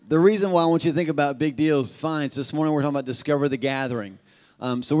The reason why I want you to think about big deals, fine. So this morning we're talking about discover the gathering.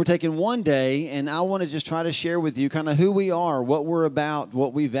 So we're taking one day, and I want to just try to share with you kind of who we are, what we're about,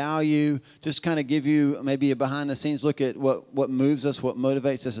 what we value, just kind of give you maybe a behind-the-scenes look at what moves us, what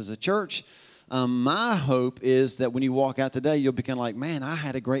motivates us as a church. My hope is that when you walk out today, you'll be kind of like, man, I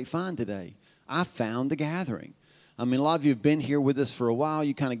had a great find today. I found the gathering. I mean, a lot of you have been here with us for a while.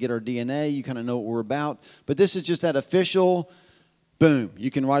 You kind of get our DNA. You kind of know what we're about. But this is just that official. Boom. You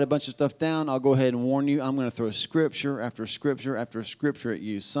can write a bunch of stuff down. I'll go ahead and warn you. I'm going to throw scripture after scripture after scripture at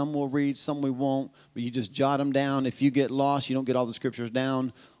you. Some will read, some we won't, but you just jot them down. If you get lost, you don't get all the scriptures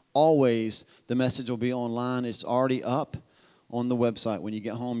down. Always, the message will be online. It's already up on the website. When you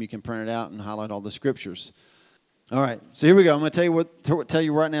get home, you can print it out and highlight all the scriptures. All right, so here we go. I'm going to tell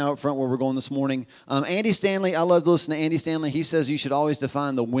you right now up front where we're going this morning. Andy Stanley, I love to listen to Andy Stanley. He says you should always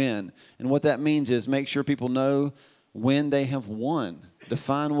define the win. And what that means is make sure people know when they have won.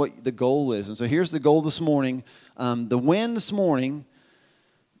 Define what the goal is. And so here's the goal this morning. The win this morning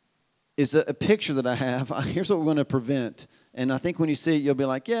is a picture that I have. Here's what we're going to prevent. And I think when you see it, you'll be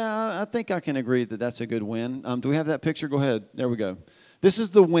like, yeah, I think I can agree that that's a good win. Do we have that picture? Go ahead. There we go. This is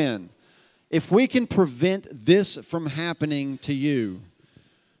the win. If we can prevent this from happening to you,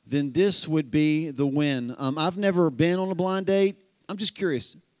 then this would be the win. I've never been on a blind date. I'm just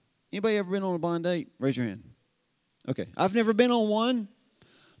curious. Anybody ever been on a blind date? Raise your hand. Okay. I've never been on one,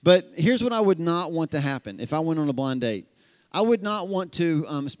 but here's what I would not want to happen if I went on a blind date. I would not want to,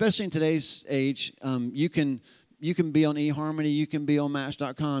 especially in today's age, you can be on eHarmony, you can be on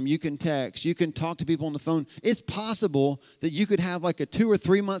Match.com, you can text, you can talk to people on the phone. It's possible that you could have like a 2 or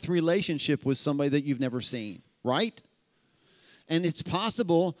 3 month relationship with somebody that you've never seen, right? And it's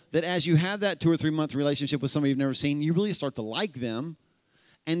possible that as you have that 2 or 3 month relationship with somebody you've never seen, you really start to like them.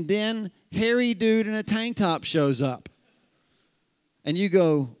 And then hairy dude in a tank top shows up. And you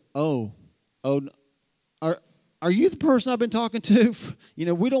go, oh, are you the person I've been talking to? You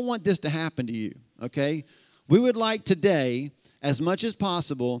know, we don't want this to happen to you, okay? We would like today, as much as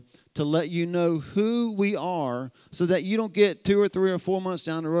possible, to let you know who we are so that you don't get 2 or 3 or 4 months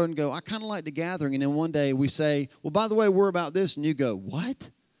down the road and go, I kind of like the gathering. And then one day we say, well, by the way, we're about this. And you go, what?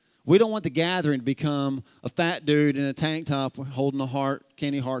 We don't want the gathering to become a fat dude in a tank top holding a heart,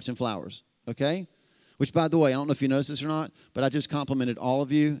 candy hearts, and flowers, okay? Which, by the way, I don't know if you noticed this or not, but I just complimented all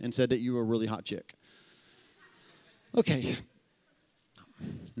of you and said that you were a really hot chick. Okay,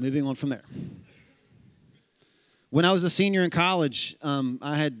 moving on from there. When I was a senior in college,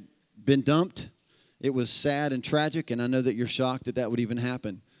 I had been dumped. It was sad and tragic, and I know that you're shocked that that would even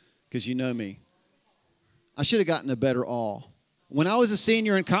happen because you know me. I should have gotten a better all. When I was a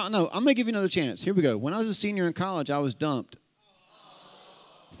senior in college, no, I'm going to give you another chance. Here we go. When I was a senior in college, I was dumped.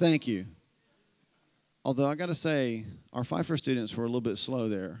 Thank you. Although I got to say, our Pfeiffer students were a little bit slow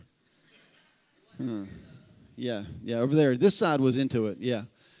there. Yeah, over there. This side was into it, yeah.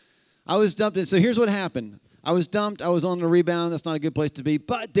 I was dumped, and so here's what happened. I was dumped. I was on the rebound. That's not a good place to be.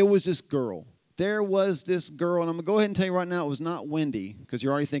 But there was this girl. There was this girl, and I'm going to go ahead and tell you right now, it was not Wendy, because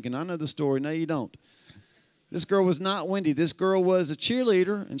you're already thinking, I know the story. No, you don't. This girl was not Wendy. This girl was a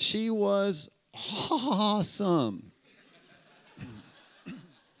cheerleader, and she was awesome.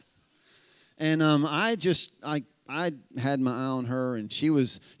 And I had my eye on her, and she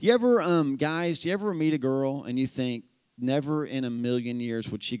was. Guys, do you ever meet a girl and you think, never in a million years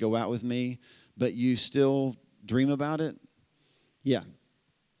would she go out with me, but you still dream about it? Yeah.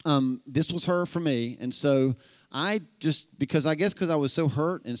 This was her for me, and so because I was so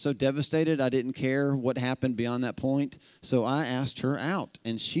hurt and so devastated, I didn't care what happened beyond that point. So I asked her out,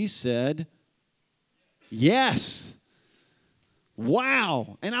 and she said, yes.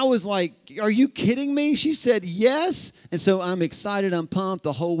 Wow. And I was like, are you kidding me? She said yes. And so I'm excited. I'm pumped.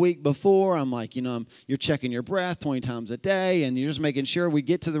 The whole week before, I'm like, you're checking your breath 20 times a day, and you're just making sure we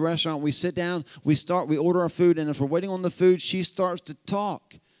get to the restaurant. We sit down. We order our food. And if we're waiting on the food, she starts to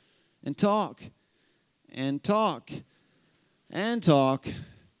talk and talk and talk and talk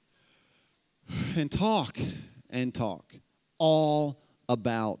and talk and talk all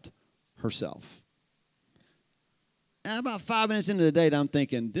about herself. And about 5 minutes into the date, I'm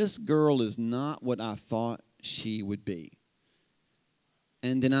thinking, this girl is not what I thought she would be.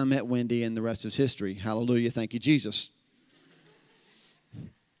 And then I met Wendy, and the rest is history. Hallelujah. Thank you, Jesus.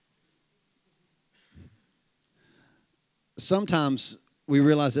 Sometimes we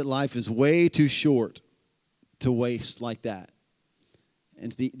realize that life is way too short to waste like that.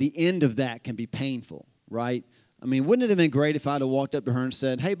 And the end of that can be painful, right? I mean, wouldn't it have been great if I'd have walked up to her and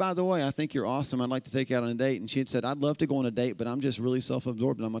said, hey, by the way, I think you're awesome. I'd like to take you out on a date. And she had said, I'd love to go on a date, but I'm just really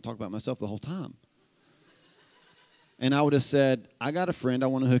self-absorbed, and I'm going to talk about myself the whole time. And I would have said, I got a friend I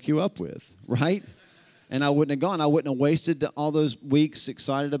want to hook you up with, right? And I wouldn't have gone. I wouldn't have wasted all those weeks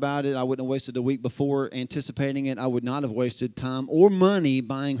excited about it. I wouldn't have wasted a week before anticipating it. I would not have wasted time or money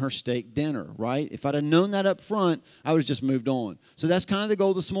buying her steak dinner, right? If I'd have known that up front, I would have just moved on. So that's kind of the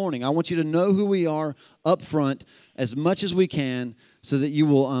goal this morning. I want you to know who we are up front as much as we can so that you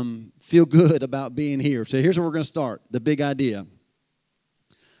will feel good about being here. So here's where we're going to start, the big idea.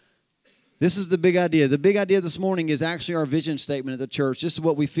 This is the big idea. The big idea this morning is actually our vision statement at the church. This is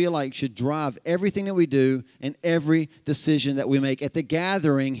what we feel like should drive everything that we do and every decision that we make. At the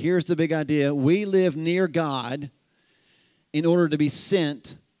gathering, here's the big idea. We live near God in order to be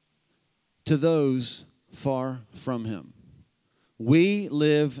sent to those far from Him. We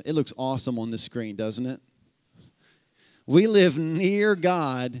live, it looks awesome on the screen, doesn't it? We live near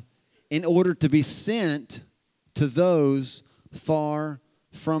God in order to be sent to those far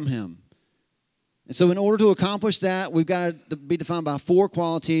from Him. And so in order to accomplish that, we've got to be defined by 4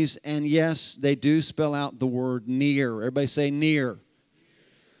 qualities. And yes, they do spell out the word near. Everybody say near.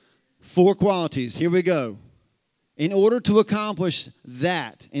 4 qualities. Here we go. In order to accomplish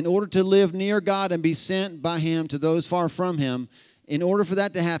that, in order to live near God and be sent by Him to those far from Him, in order for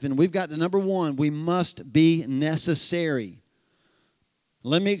that to happen, we've got to, number 1, we must be necessary.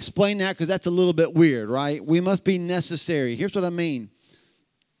 Let me explain that because that's a little bit weird, right? We must be necessary. Here's what I mean.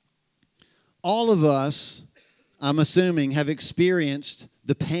 All of us, I'm assuming, have experienced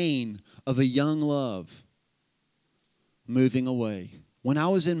the pain of a young love moving away. When I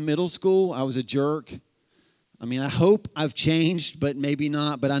was in middle school, I was a jerk. I mean, I hope I've changed, but maybe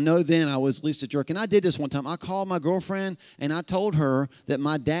not. But I know then I was at least a jerk. And I did this one time. I called my girlfriend, and I told her that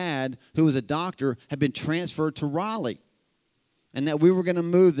my dad, who was a doctor, had been transferred to Raleigh and that we were going to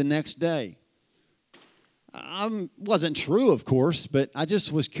move the next day. Wasn't true, of course, but I just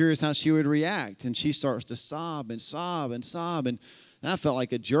was curious how she would react. And she starts to sob and sob and sob. And I felt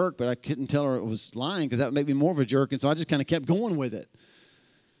like a jerk, but I couldn't tell her it was lying because that would make me more of a jerk. And so I just kind of kept going with it.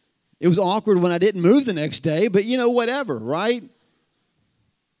 It was awkward when I didn't move the next day, but whatever, right?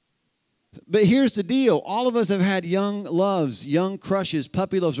 But here's the deal. All of us have had young loves, young crushes,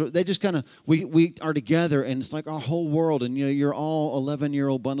 puppy loves. They just kind of, we are together, and it's like our whole world. And, you're all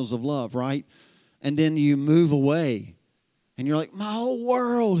 11-year-old bundles of love, right? And then you move away, and you're like, my whole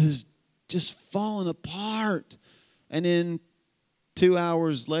world has just fallen apart. And then 2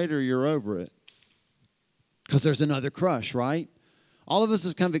 hours later, you're over it because there's another crush, right? All of us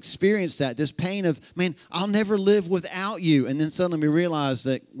have kind of experienced that, this pain of, man, I'll never live without you. And then suddenly we realize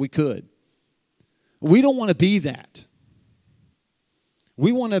that we could. We don't want to be that.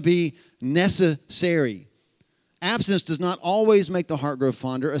 We want to be necessary. Absence does not always make the heart grow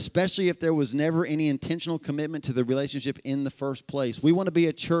fonder, especially if there was never any intentional commitment to the relationship in the first place. We want to be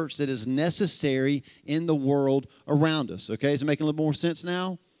a church that is necessary in the world around us. Okay, is it making a little more sense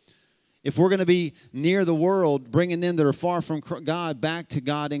now? If we're going to be near the world, bringing them that are far from God back to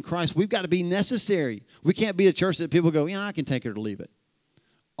God in Christ, we've got to be necessary. We can't be a church that people go, I can take it or leave it.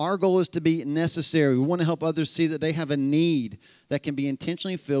 Our goal is to be necessary. We want to help others see that they have a need that can be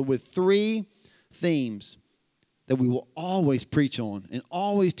intentionally filled with 3 themes that we will always preach on and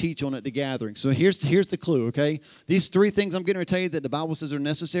always teach on at the gathering. So here's the clue, okay? These 3 things I'm going to tell you that the Bible says are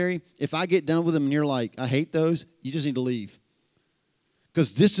necessary. If I get done with them and you're like, I hate those, you just need to leave.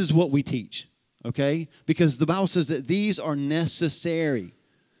 Because this is what we teach, okay? Because the Bible says that these are necessary.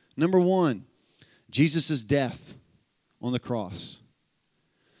 Number 1, Jesus' death on the cross.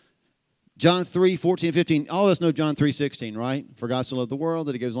 John 3, 14 and 15. All of us know John 3, 16, right? For God so loved the world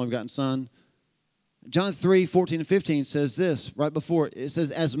that He gave His only begotten Son. John 3, 14 and 15 says this right before it. It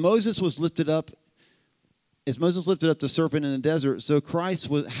says, as Moses lifted up the serpent in the desert, so Christ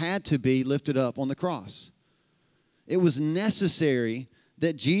had to be lifted up on the cross. It was necessary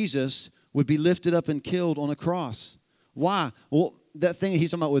that Jesus would be lifted up and killed on a cross. Why? Well, that thing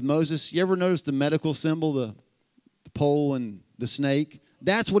he's talking about with Moses, you ever notice the medical symbol, the pole and the snake?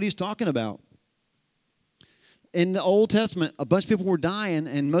 That's what he's talking about. In the Old Testament, a bunch of people were dying,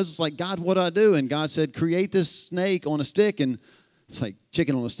 and Moses was like, God, what do I do? And God said, create this snake on a stick, and it's like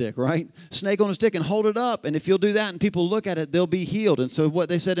chicken on a stick, right? Snake on a stick, and hold it up, and if you'll do that and people look at it, they'll be healed. And so what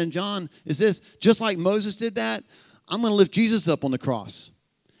they said in John is this, just like Moses did that, I'm going to lift Jesus up on the cross.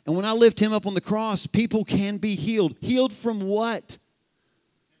 And when I lift Him up on the cross, people can be healed. Healed from what?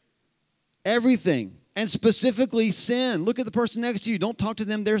 Everything. And specifically sin. Look at the person next to you. Don't talk to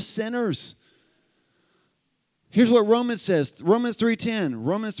them. They're sinners. Here's what Romans says. Romans 3:10.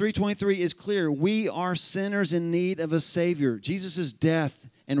 Romans 3:23 is clear. We are sinners in need of a Savior. Jesus' death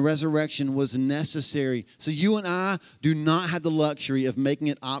and resurrection was necessary. So you and I do not have the luxury of making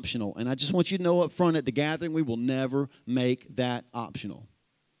it optional. And I just want you to know up front at the gathering, we will never make that optional.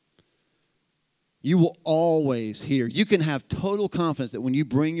 You will always hear. You can have total confidence that when you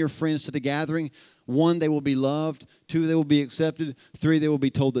bring your friends to the gathering, 1, they will be loved. 2, they will be accepted. 3, they will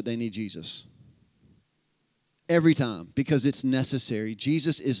be told that they need Jesus. Every time, because it's necessary.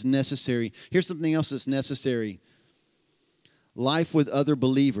 Jesus is necessary. Here's something else that's necessary. Life with other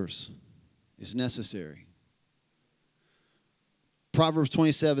believers is necessary. Proverbs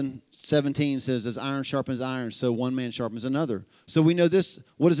 27:17 says, as iron sharpens iron, so one man sharpens another. So we know this.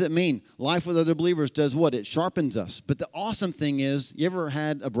 What does it mean? Life with other believers does what? It sharpens us. But the awesome thing is, you ever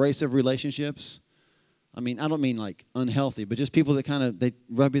had abrasive relationships? I mean, I don't mean like unhealthy, but just people that they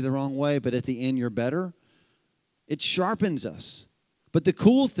rub you the wrong way, but at the end you're better. It sharpens us. But the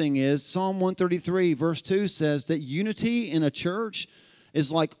cool thing is, Psalm 133 verse 2 says that unity in a church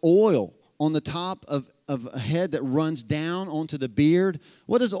is like oil on the top of a head that runs down onto the beard.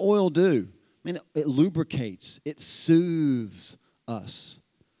 What does oil do? I mean, it lubricates. It soothes us.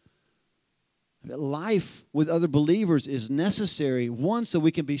 Life with other believers is necessary. 1, so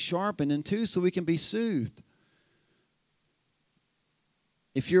we can be sharpened, and 2, so we can be soothed.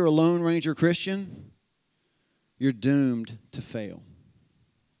 If you're a Lone Ranger Christian, you're doomed to fail.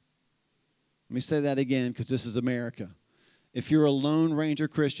 Let me say that again, because this is America. If you're a Lone Ranger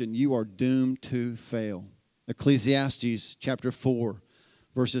Christian, you are doomed to fail. Ecclesiastes chapter 4,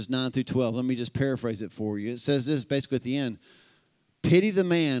 verses 9 through 12. Let me just paraphrase it for you. It says this basically at the end. Pity the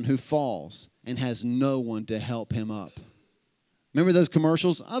man who falls and has no one to help him up. Remember those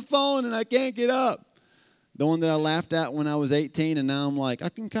commercials? I've fallen and I can't get up. The one that I laughed at when I was 18, and now I'm like, I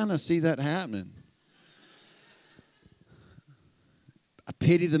can kind of see that happening. I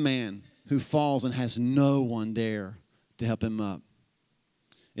pity the man who falls and has no one there to help him up.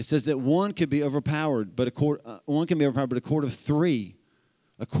 It says that one can be overpowered, but a court of three,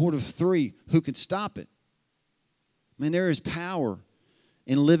 who can stop it? Man, there is power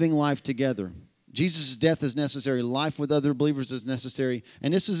in living life together. Jesus' death is necessary. Life with other believers is necessary.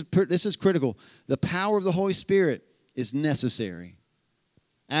 And this is critical. The power of the Holy Spirit is necessary.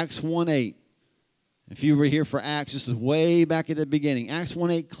 Acts 1:8. If you were here for Acts, this is way back at the beginning. Acts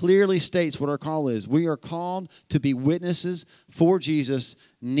 1:8 clearly states what our call is. We are called to be witnesses for Jesus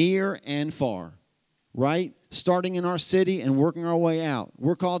near and far, right? Starting in our city and working our way out.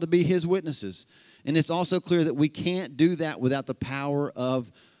 We're called to be His witnesses. And it's also clear that we can't do that without the power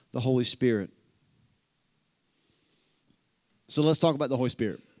of the Holy Spirit. So let's talk about the Holy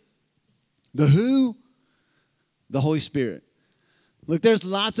Spirit. The who? The Holy Spirit. Look, there's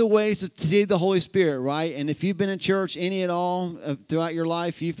lots of ways to see the Holy Spirit, right? And if you've been in church any at all throughout your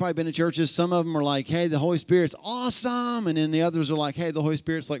life, you've probably been in churches. Some of them are like, hey, the Holy Spirit's awesome. And then the others are like, hey, the Holy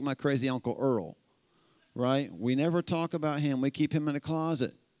Spirit's like my crazy Uncle Earl, right? We never talk about him. We keep him in a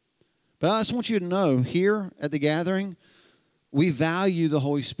closet. But I just want you to know, here at the gathering, we value the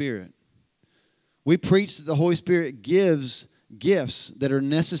Holy Spirit. We preach that the Holy Spirit gives gifts that are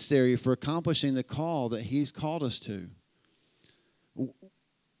necessary for accomplishing the call that He's called us to.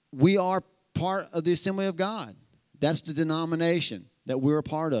 We are part of the Assembly of God. That's the denomination that we're a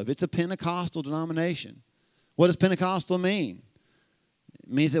part of. It's a Pentecostal denomination. What does Pentecostal mean? It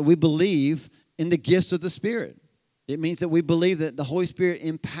means that we believe in the gifts of the Spirit. It means that we believe that the Holy Spirit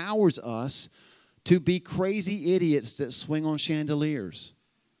empowers us to be crazy idiots that swing on chandeliers.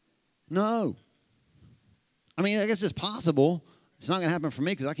 No. I mean, I guess it's possible. It's not going to happen for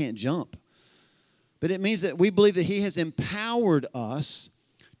me because I can't jump. But it means that we believe that He has empowered us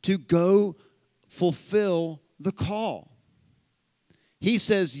to go fulfill the call. He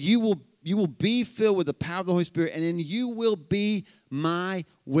says, you will be filled with the power of the Holy Spirit, and then you will be my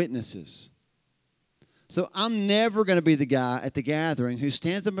witnesses. So I'm never going to be the guy at the gathering who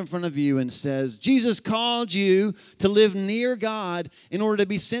stands up in front of you and says, Jesus called you to live near God in order to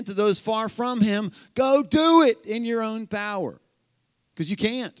be sent to those far from Him. Go do it in your own power. Because you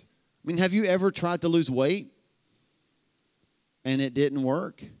can't. I mean, have you ever tried to lose weight and it didn't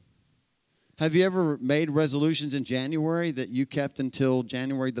work? Have you ever made resolutions in January that you kept until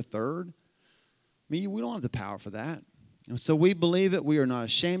January the 3rd? I mean, we don't have the power for that. And so we believe it. We are not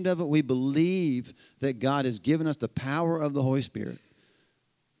ashamed of it. We believe that God has given us the power of the Holy Spirit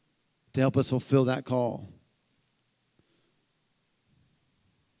to help us fulfill that call.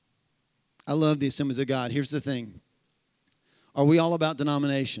 I love the Assemblies of God. Here's the thing. Are we all about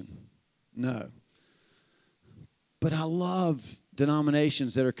denomination? No. But I love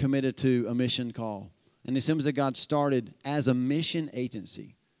denominations that are committed to a mission call. And the Assemblies of God started as a mission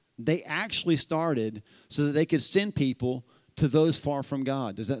agency. They actually started so that they could send people to those far from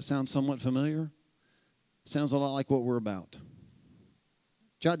God. Does that sound somewhat familiar? Sounds a lot like what we're about.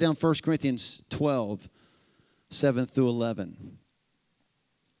 Jot down 1 Corinthians 12, 7 through 11.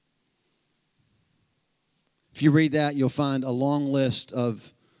 If you read that, you'll find a long list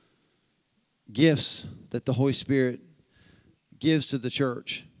of gifts that the Holy Spirit gives to the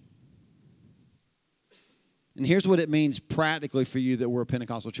church. And here's what it means practically for you that we're a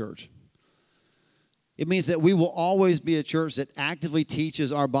Pentecostal church. It means that we will always be a church that actively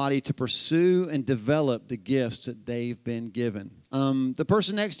teaches our body to pursue and develop the gifts that they've been given. The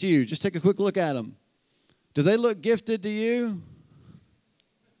person next to you, just take a quick look at them. Do they look gifted to you?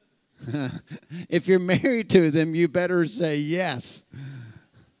 If you're married to them, you better say yes.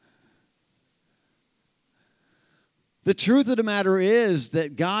 The truth of the matter is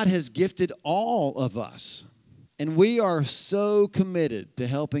that God has gifted all of us, and we are so committed to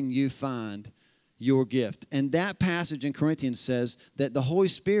helping you find your gift. And that passage in Corinthians says that the Holy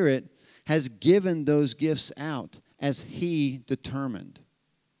Spirit has given those gifts out as He determined.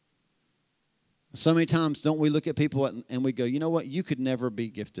 So many times don't we look at people and we go, you know what, you could never be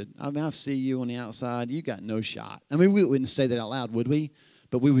gifted. I mean, I see you on the outside, you got no shot. I mean, we wouldn't say that out loud, would we?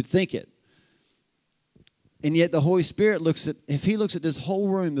 But we would think it. And yet the Holy Spirit if He looks at this whole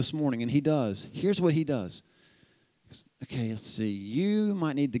room this morning, and He does, here's what He does. Okay, let's see. You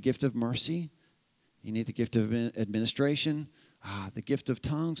might need the gift of mercy. You need the gift of administration. The gift of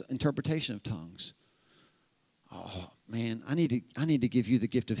tongues, interpretation of tongues. Oh, man, I need to give you the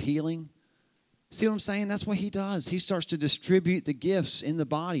gift of healing. See what I'm saying? That's what He does. He starts to distribute the gifts in the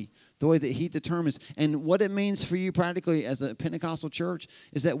body the way that He determines. And what it means for you practically as a Pentecostal church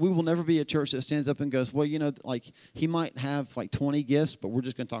is that we will never be a church that stands up and goes, well, you know, like he might have like 20 gifts, but we're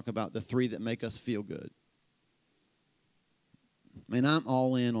just going to talk about the 3 that make us feel good. Man, I'm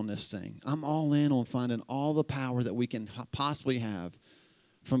all in on this thing. I'm all in on finding all the power that we can possibly have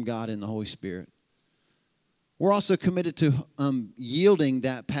from God and the Holy Spirit. We're also committed to yielding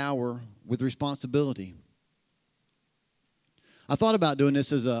that power with responsibility. I thought about doing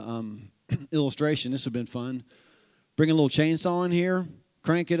this as a illustration. This would have been fun. Bring a little chainsaw in here,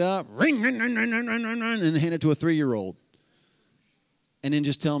 crank it up, ring, and hand it to a 3-year-old. And then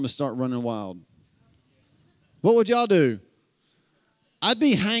just tell them to start running wild. What would y'all do? I'd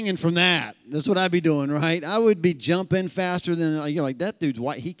be hanging from that. That's what I'd be doing, right? I would be jumping faster than, like, that dude's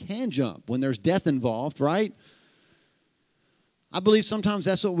white. He can jump when there's death involved, right? I believe sometimes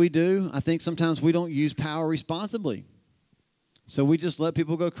that's what we do. I think sometimes we don't use power responsibly. So we just let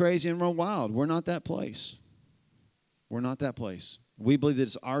people go crazy and run wild. We're not that place. We're not that place. We believe that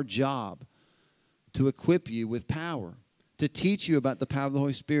it's our job to equip you with power, to teach you about the power of the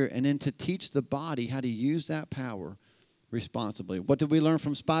Holy Spirit, and then to teach the body how to use that power responsibly. What did we learn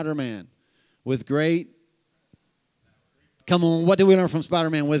from Spider-Man? What did we learn from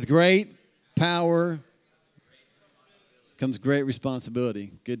Spider-Man? With great power comes great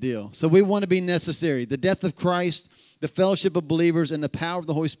responsibility. Good deal. So we want to be necessary. The death of Christ, the fellowship of believers, and the power of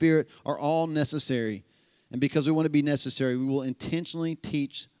the Holy Spirit are all necessary. And because we want to be necessary, we will intentionally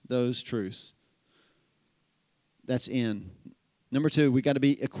teach those truths. That's in. Number 2, we got to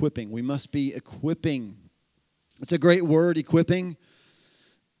be equipping. We must be equipping. It's a great word, equipping.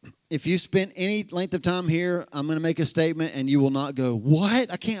 If you spent any length of time here, I'm going to make a statement and you will not go,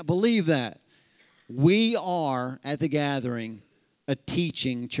 what? I can't believe that. We are, at the gathering, a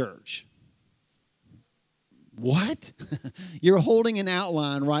teaching church. What? You're holding an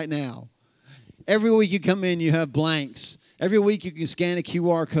outline right now. Every week you come in, you have blanks. Every week you can scan a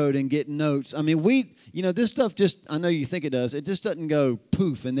QR code and get notes. I mean, this stuff I know you think it does. It just doesn't go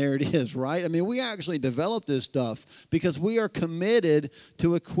poof and there it is, right? I mean, we actually develop this stuff because we are committed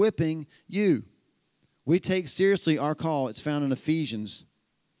to equipping you. We take seriously our call. It's found in Ephesians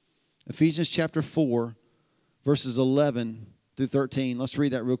chapter 4, verses 11 through 13. Let's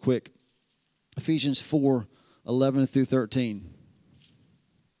read that real quick. Ephesians 4, 11 through 13.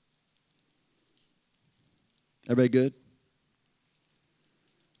 Everybody good?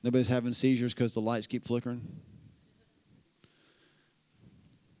 Nobody's having seizures because the lights keep flickering?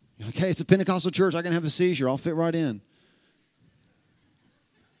 Okay, it's a Pentecostal church. I can have a seizure. I'll fit right in.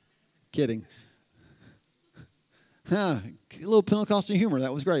 Kidding. A little Pentecostal humor.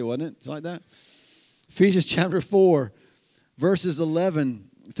 That was great, wasn't it? You like that? Ephesians chapter 4, verses 11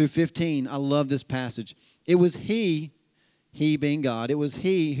 through 15. I love this passage. It was He being God, it was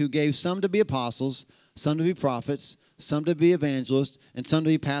He who gave some to be apostles, some to be prophets, some to be evangelists, and some to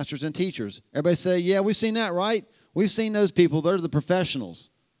be pastors and teachers. Everybody say, yeah, we've seen that, right? We've seen those people. They're the professionals.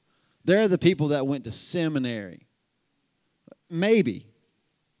 They're the people that went to seminary. Maybe.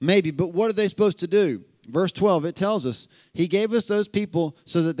 But what are they supposed to do? Verse 12, it tells us, he gave us those people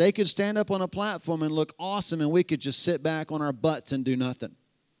so that they could stand up on a platform and look awesome, and we could just sit back on our butts and do nothing.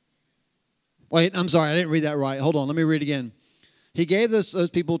 Wait, I'm sorry, I didn't read that right. Hold on, let me read again. He gave us those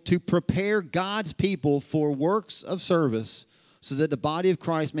people to prepare God's people for works of service so that the body of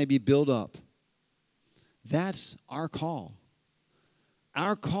Christ may be built up. That's our call.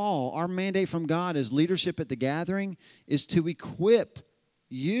 Our call, our mandate from God as leadership at the gathering is to equip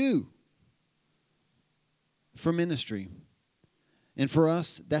you for ministry. And for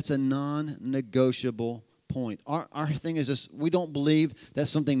us, that's a non-negotiable point. Our thing is this: we don't believe that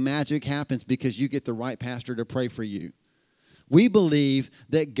something magic happens because you get the right pastor to pray for you. We believe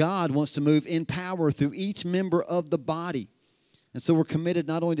that God wants to move in power through each member of the body. And so we're committed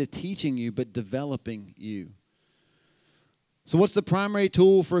not only to teaching you, but developing you. So what's the primary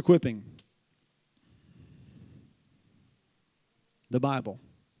tool for equipping? The Bible.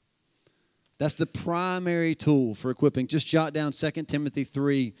 That's the primary tool for equipping. Just jot down 2 Timothy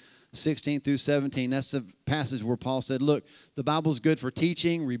 3, 16 through 17. That's the passage where Paul said, look, the Bible's good for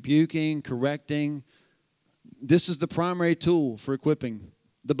teaching, rebuking, correcting. This is the primary tool for equipping.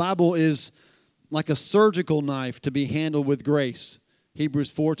 The Bible is like a surgical knife to be handled with grace.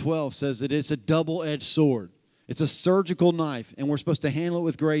 Hebrews 4:12 says that it's a double-edged sword. It's a surgical knife, and we're supposed to handle it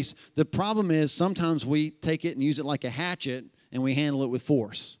with grace. The problem is sometimes we take it and use it like a hatchet, and we handle it with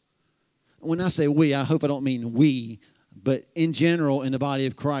force. When I say we, I hope I don't mean we, but in general in the body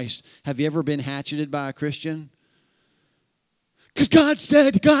of Christ, have you ever been hatcheted by a Christian? Because God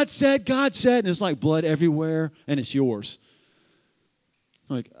said, and it's like blood everywhere, and it's yours.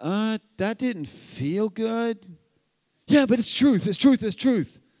 Like, that didn't feel good. Yeah, but it's truth, it's truth, it's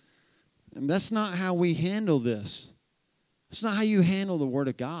truth. And that's not how we handle this. That's not how you handle the Word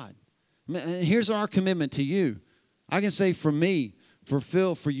of God. Here's our commitment to you. I can say for me, for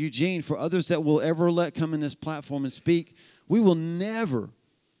Phil, for Eugene, for others that will ever let come in this platform and speak, we will never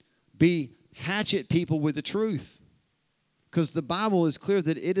be hatchet people with the truth. Because the Bible is clear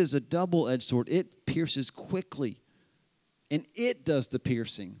that it is a double-edged sword. It pierces quickly. And it does the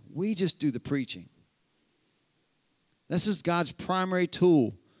piercing. We just do the preaching. This is God's primary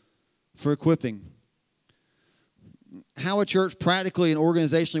tool for equipping. How a church practically and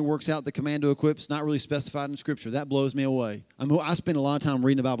organizationally works out the command to equip is not really specified in Scripture. That blows me away. I spend a lot of time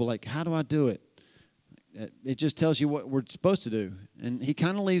reading the Bible like, how do I do it? It just tells you what we're supposed to do. And he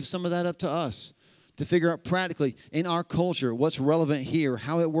kind of leaves some of that up to us to figure out practically in our culture what's relevant here,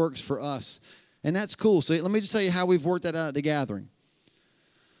 how it works for us. And that's cool. So let me just tell you how we've worked that out at the gathering.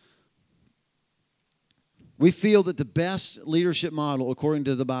 We feel that the best leadership model, according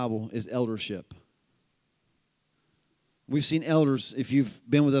to the Bible, is eldership. We've seen elders. If you've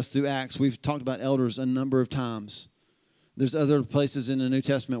been with us through Acts, we've talked about elders a number of times. There's other places in the New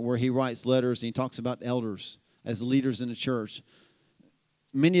Testament where he writes letters and he talks about elders as leaders in the church.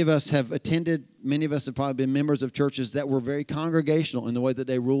 Many of us have attended, many of us have probably been members of churches that were very congregational in the way that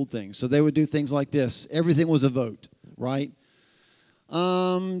they ruled things. So they would do things like this. Everything was a vote, right?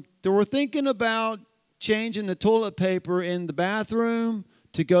 They were thinking about changing the toilet paper in the bathroom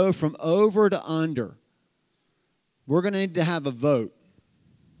to go from over to under. We're going to need to have a vote.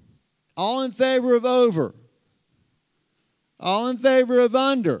 All in favor of over. All in favor of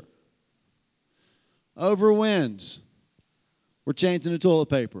under. Over wins. We're changing the toilet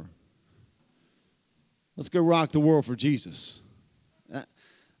paper. Let's go rock the world for Jesus.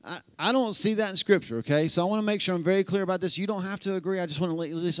 I don't see that in Scripture, okay? So I want to make sure I'm very clear about this. You don't have to agree. I just want to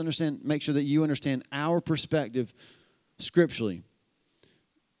at least make sure that you understand our perspective scripturally.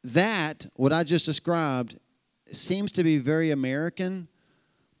 That, what I just described, seems to be very American,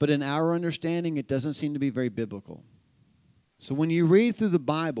 but in our understanding, it doesn't seem to be very biblical. So when you read through the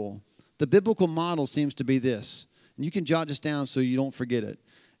Bible, the biblical model seems to be this. And you can jot this down so you don't forget it.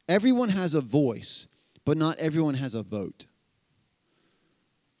 Everyone has a voice, but not everyone has a vote.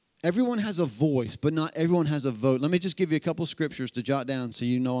 Everyone has a voice, but not everyone has a vote. Let me just give you a couple scriptures to jot down so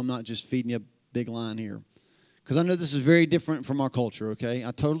you know I'm not just feeding you a big line here. Because I know this is very different from our culture, okay?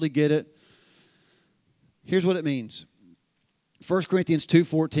 I totally get it. Here's what it means. 1 Corinthians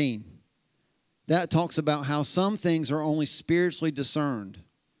 2:14. That talks about how some things are only spiritually discerned.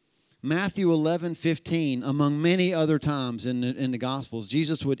 Matthew 11:15, among many other times in the Gospels,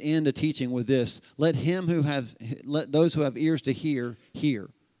 Jesus would end a teaching with this: let those who have ears to hear, hear.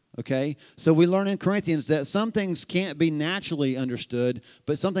 Okay? So we learn in Corinthians that some things can't be naturally understood,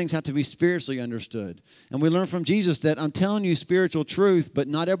 but some things have to be spiritually understood. And we learn from Jesus that I'm telling you spiritual truth, but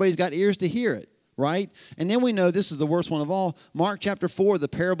not everybody's got ears to hear it, right? And then we know this is the worst one of all, Mark chapter 4, the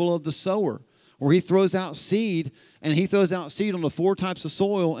parable of the sower, where he throws out seed, and he throws out seed on the 4 types of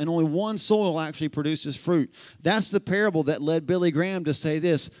soil, and only one soil actually produces fruit. That's the parable that led Billy Graham to say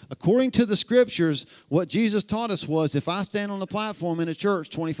this. According to the scriptures, what Jesus taught us was, if I stand on the platform in a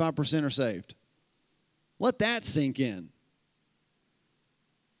church, 25% are saved. Let that sink in.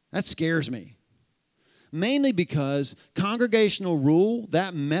 That scares me. Mainly because congregational rule,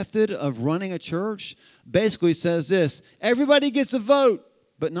 that method of running a church, basically says this: everybody gets a vote,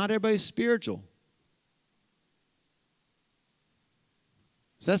 but not everybody's spiritual.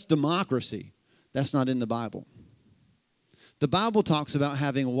 So that's democracy. That's not in the Bible. The Bible talks about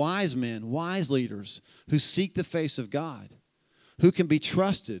having wise men, wise leaders, who seek the face of God, who can be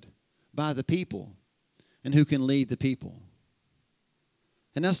trusted by the people, and who can lead the people.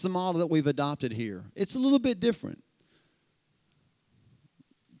 And that's the model that we've adopted here. It's a little bit different.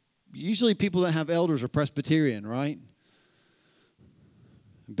 Usually people that have elders are Presbyterian, right?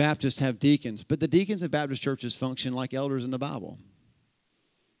 Baptists have deacons. But the deacons in Baptist churches function like elders in the Bible.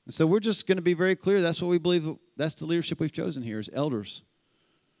 And so we're just going to be very clear. That's what we believe. That's the leadership we've chosen here, is elders.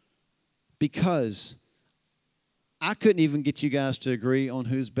 Because I couldn't even get you guys to agree on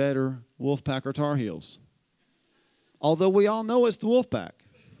who's better, Wolfpack or Tar Heels. Although we all know it's the Wolfpack.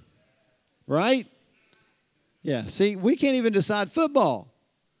 Right? Yeah, see, we can't even decide football.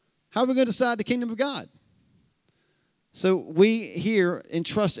 How are we going to decide the kingdom of God? So we here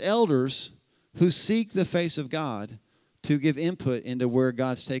entrust elders who seek the face of God to give input into where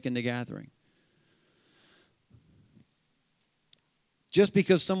God's taken the gathering. Just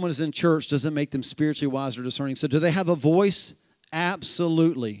because someone is in church doesn't make them spiritually wise or discerning. So do they have a voice?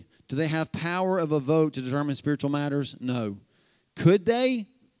 Absolutely. Do they have power of a vote to determine spiritual matters? No. Could they?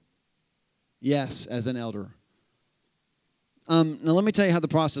 Yes, as an elder. Now, let me tell you how the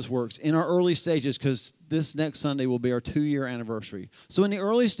process works. In our early stages, because this next Sunday will be our 2-year anniversary. So in the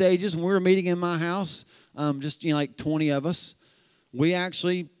early stages, when we were meeting in my house, just like 20 of us,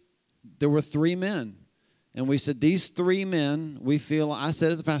 there were 3 men. And we said, these 3 men, I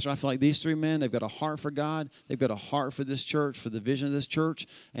said as a pastor, I feel like these 3 men, they've got a heart for God. They've got a heart for this church, for the vision of this church.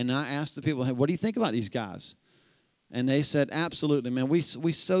 And I asked the people, hey, what do you think about these guys? And they said, absolutely, man, we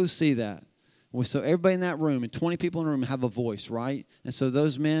so see that. So everybody in that room, and 20 people in the room, have a voice, right? And so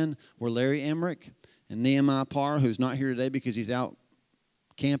those men were Larry Emmerich and Nehemiah Parr, who's not here today because he's out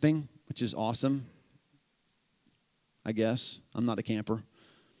camping, which is awesome, I guess. I'm not a camper.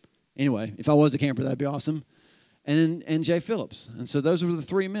 Anyway, if I was a camper, that'd be awesome. And Jay Phillips. And so those were the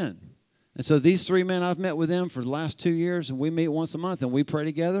 3 men. And so these 3 men, I've met with them for the last 2 years, and we meet once a month, and we pray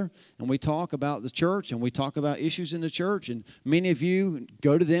together, and we talk about the church, and we talk about issues in the church. And many of you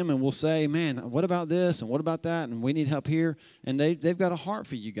go to them and will say, man, what about this, and what about that, and we need help here. And they've got a heart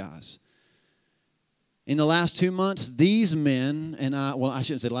for you guys. In the last 2 months, these men, and I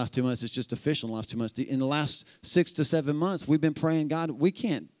shouldn't say the last 2 months, it's just official in the last 2 months. In the last 6 to 7 months, we've been praying, God, we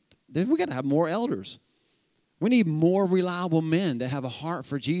got to have more elders. We need more reliable men that have a heart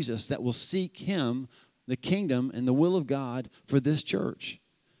for Jesus, that will seek him, the kingdom, and the will of God for this church.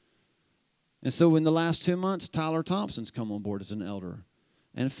 And so in the last 2 months, Tyler Thompson's come on board as an elder.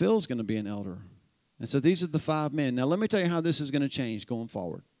 And Phil's going to be an elder. And so these are the 5 men. Now let me tell you how this is going to change going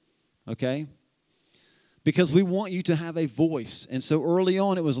forward. Okay? Because we want you to have a voice. And so early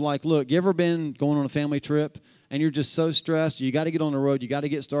on it was like, look, you ever been going on a family trip and you're just so stressed, you got to get on the road, you got to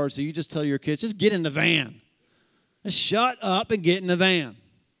get started, so you just tell your kids, just get in the van. Just shut up and get in the van.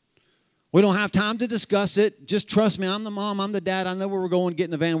 We don't have time to discuss it. Just trust me. I'm the mom. I'm the dad. I know where we're going. Get in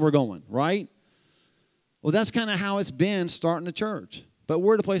the van. We're going. Right? Well, that's kind of how it's been starting the church. But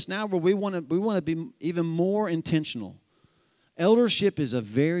we're at a place now where we want to be even more intentional. Eldership is a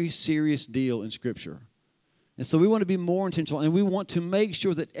very serious deal in Scripture. And so we want to be more intentional. And we want to make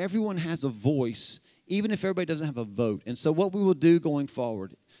sure that everyone has a voice, even if everybody doesn't have a vote. And so what we will do going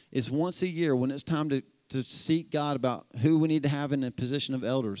forward is once a year, when it's time to seek God about who we need to have in a position of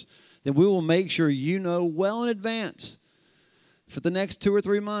elders, then we will make sure you know well in advance. For the next 2 or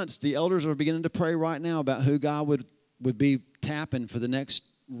 3 months, the elders are beginning to pray right now about who God would be tapping for the next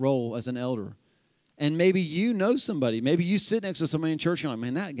role as an elder. And maybe you know somebody. Maybe you sit next to somebody in church and you're like,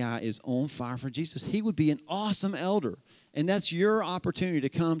 man, that guy is on fire for Jesus. He would be an awesome elder. And that's your opportunity to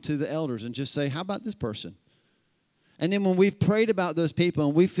come to the elders and just say, how about this person? And then when we've prayed about those people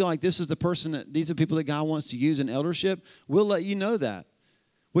and we feel like this is the person these are people that God wants to use in eldership, we'll let you know that,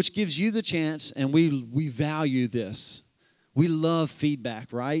 which gives you the chance, and we value this. We love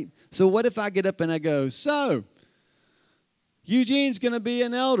feedback, right? So what if I get up and I go, so Eugene's going to be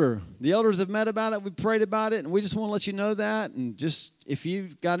an elder. The elders have met about it. We prayed about it, and we just want to let you know that. And just if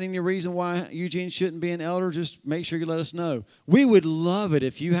you've got any reason why Eugene shouldn't be an elder, just make sure you let us know. We would love it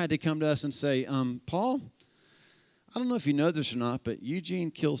if you had to come to us and say, Paul, I don't know if you know this or not, but Eugene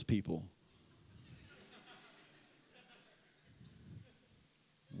kills people.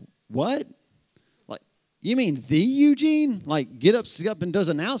 What? Like, you mean the Eugene? Like, get up and does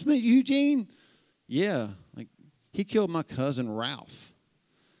announcement, Eugene? Yeah. Like, he killed my cousin Ralph.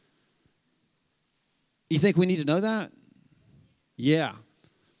 You think we need to know that? Yeah.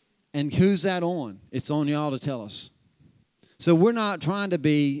 And who's that on? It's on y'all to tell us. So we're not trying to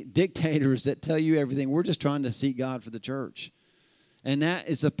be dictators that tell you everything. We're just trying to seek God for the church. And that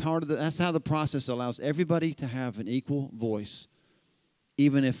is a part of that's how the process allows everybody to have an equal voice,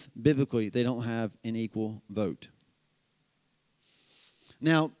 even if biblically they don't have an equal vote.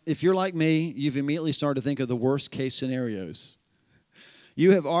 Now, if you're like me, you've immediately started to think of the worst case scenarios.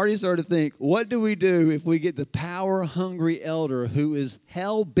 You have already started to think, what do we do if we get the power-hungry elder who is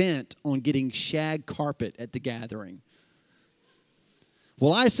hell-bent on getting shag carpet at the gathering?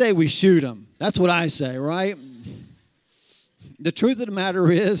 Well, I say we shoot him. That's what I say, right? The truth of the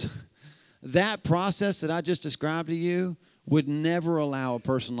matter is, that process that I just described to you would never allow a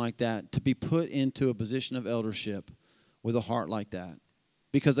person like that to be put into a position of eldership with a heart like that.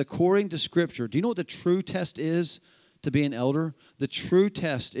 Because according to Scripture, do you know what the true test is to be an elder? The true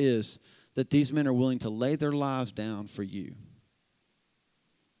test is that these men are willing to lay their lives down for you.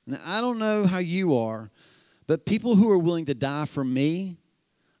 Now, I don't know how you are, but people who are willing to die for me,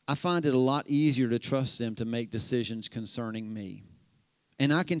 I find it a lot easier to trust them to make decisions concerning me.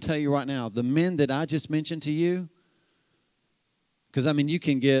 And I can tell you right now, the men that I just mentioned to you, because, I mean, you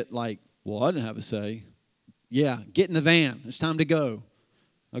can get like, well, I didn't have a say. Yeah, get in the van. It's time to go.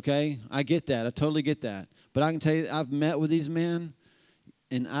 Okay? I get that. I totally get that. But I can tell you, I've met with these men,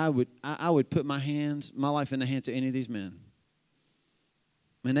 and I would put my life in the hands of any of these men.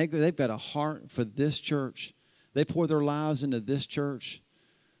 And they've got a heart for this church. They pour their lives into this church.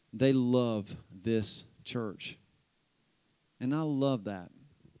 They love this church. And I love that.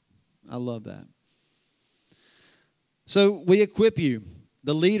 I love that. So we equip you.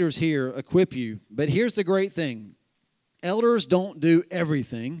 The leaders here equip you. But here's the great thing. Elders don't do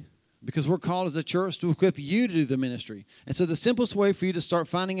everything because we're called as a church to equip you to do the ministry. And so the simplest way for you to start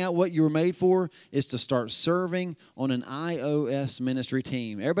finding out what you were made for is to start serving on an iOS ministry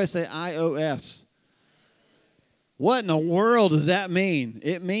team. Everybody say iOS. What in the world does that mean?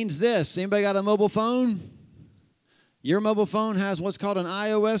 It means this. Anybody got a mobile phone? Your mobile phone has what's called an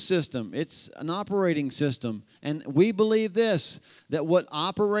iOS system. It's an operating system. And we believe this, that what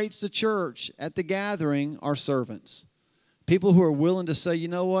operates the church at the gathering are servants. People who are willing to say, you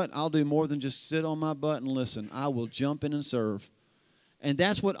know what, I'll do more than just sit on my butt and listen. I will jump in and serve. And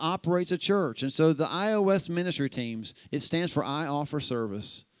that's what operates a church. And so the iOS ministry teams, it stands for I Offer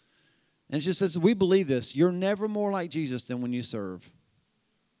Service. And it just says, we believe this. You're never more like Jesus than when you serve.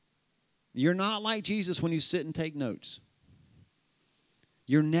 You're not like Jesus when you sit and take notes.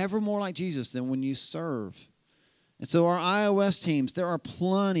 You're never more like Jesus than when you serve. And so our iOS teams, there are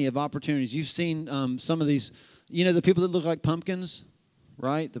plenty of opportunities. You've seen some of these, you know, the people that look like pumpkins,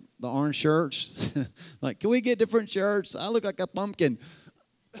 right? The orange shirts. Like, can we get different shirts? I look like a pumpkin.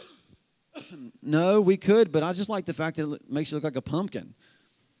 No, we could, but I just like the fact that it makes you look like a pumpkin.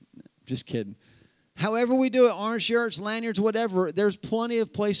 Just kidding. However we do it, orange shirts, lanyards, whatever, there's plenty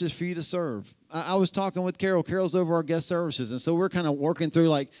of places for you to serve. I was talking with Carol. Carol's over our guest services, and so we're kind of working through,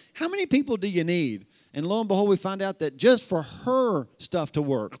 like, how many people do you need? And lo and behold, we find out that just for her stuff to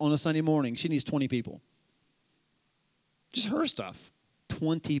work on a Sunday morning, she needs 20 people. Just her stuff,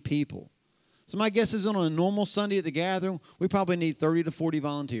 20 people. So my guess is on a normal Sunday at the gathering, we probably need 30 to 40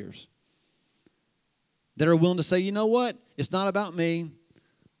 volunteers that are willing to say, you know what? It's not about me.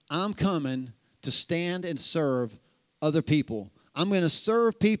 I'm coming to stand and serve other people. I'm going to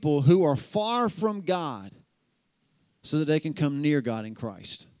serve people who are far from God so that they can come near God in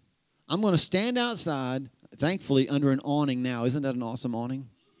Christ. I'm going to stand outside, thankfully, under an awning now. Isn't that an awesome awning?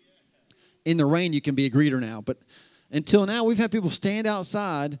 In the rain, you can be a greeter now. But until now, we've had people stand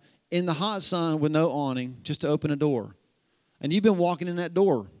outside in the hot sun with no awning just to open a door. And you've been walking in that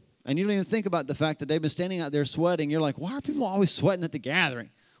door. And you don't even think about the fact that they've been standing out there sweating. You're like, why are people always sweating at the gathering?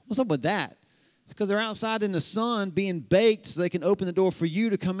 What's up with that? It's because they're outside in the sun being baked so they can open the door for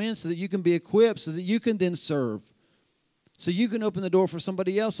you to come in so that you can be equipped so that you can then serve. So you can open the door for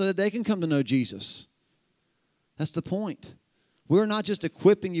somebody else so that they can come to know Jesus. That's the point. We're not just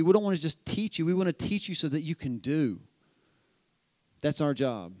equipping you. We don't want to just teach you. We want to teach you so that you can do. That's our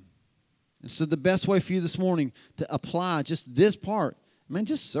job. And so the best way for you this morning to apply just this part, man,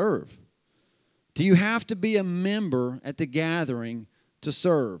 just serve. Do you have to be a member at the gathering to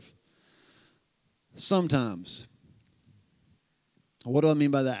serve? Sometimes. What do I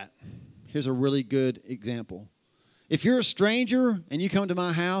mean by that? Here's a really good example. If you're a stranger and you come to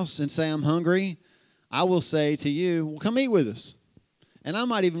my house and say, I'm hungry, I will say to you, well, come eat with us. And I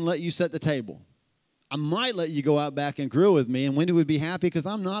might even let you set the table. I might let you go out back and grill with me, and Wendy would be happy because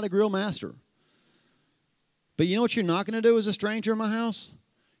I'm not a grill master. But you know what you're not going to do as a stranger in my house?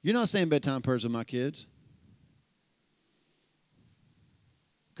 You're not saying bedtime prayers with my kids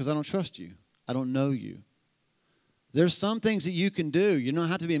because I don't trust you. I don't know you. There's some things that you can do. You don't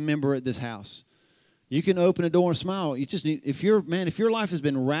have to be a member at this house. You can open a door and smile. You just need, if your life has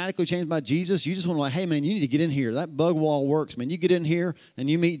been radically changed by Jesus, you just want to like, hey man, you need to get in here. That bug wall works, man. You get in here and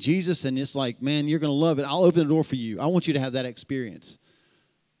you meet Jesus, and it's like, man, you're going to love it. I'll open the door for you. I want you to have that experience.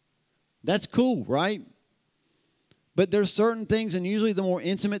 That's cool, right? But there's certain things, and usually the more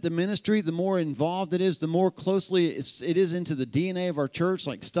intimate the ministry, the more involved it is, the more closely it is into the DNA of our church,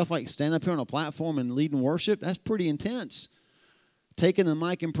 like stuff like stand up here on a platform and leading worship. That's pretty intense. Taking the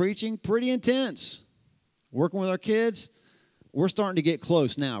mic and preaching, pretty intense. Working with our kids, we're starting to get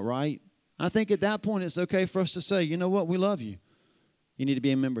close now, right? I think at that point it's okay for us to say, you know what, we love you. You need to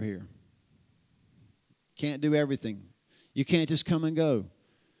be a member here. Can't do everything. You can't just come and go.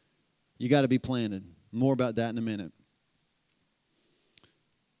 You got to be planted. More about that in a minute.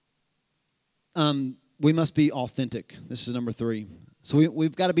 We must be authentic. This is number 3. So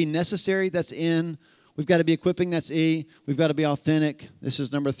we've got to be necessary. That's N. We've got to be equipping. That's E. We've got to be authentic. This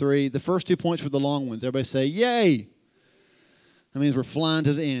is number 3. The first 2 points were the long ones. Everybody say, yay. That means we're flying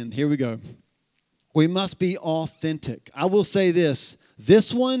to the end. Here we go. We must be authentic. I will say this.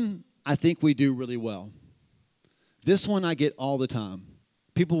 This one, I think we do really well. This one I get all the time.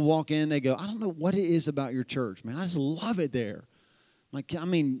 People walk in, they go, I don't know what it is about your church, man. I just love it there. Like, I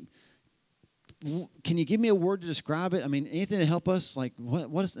mean, can you give me a word to describe it? I mean, anything to help us? Like,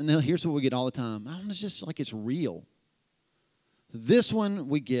 what is, and here's what we get all the time. I don't know, it's just like it's real. This one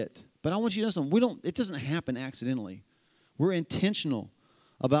we get. But I want you to know something. It doesn't happen accidentally. We're intentional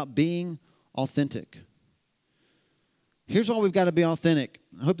about being authentic. Here's why we've got to be authentic.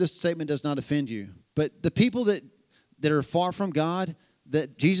 I hope this statement does not offend you. But the people that are far from God,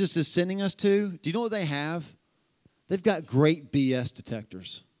 that Jesus is sending us to, do you know what they have? They've got great BS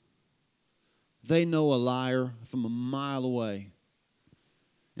detectors. They know a liar from a mile away.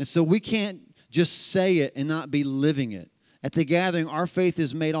 And so we can't just say it and not be living it. At the gathering, our faith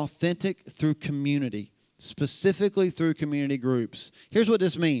is made authentic through community, specifically through community groups. Here's what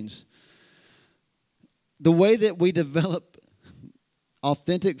this means. The way that we develop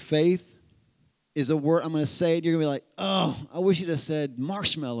authentic faith is a word, I'm going to say it, you're going to be like, oh, I wish you'd have said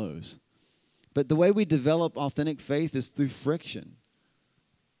marshmallows. But the way we develop authentic faith is through friction.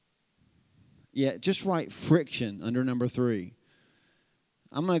 Yeah, just write friction under number 3.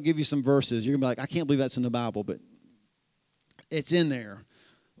 I'm going to give you some verses. You're going to be like, I can't believe that's in the Bible, but it's in there.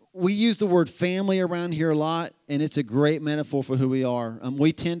 We use the word family around here a lot, and it's a great metaphor for who we are.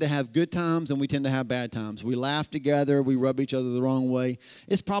 We tend to have good times, and we tend to have bad times. We laugh together. We rub each other the wrong way.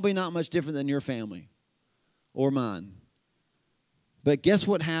 It's probably not much different than your family or mine. But guess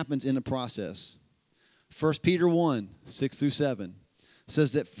what happens in the process? 1 Peter 1, 6 through 7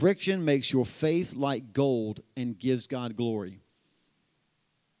 says that friction makes your faith like gold and gives God glory.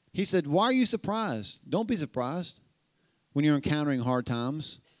 He said, why are you surprised? Don't be surprised when you're encountering hard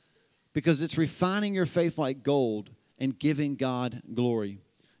times, because it's refining your faith like gold and giving God glory.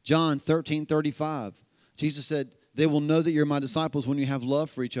 John 13:35, Jesus said, they will know that you're my disciples when you have love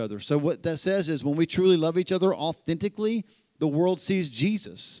for each other. So what that says is when we truly love each other authentically, the world sees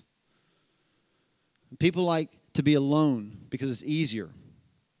Jesus. People like to be alone because it's easier.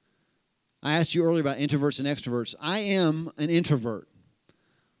 I asked you earlier about introverts and extroverts. I am an introvert.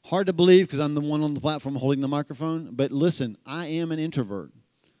 Hard to believe because I'm the one on the platform holding the microphone. But listen, I am an introvert.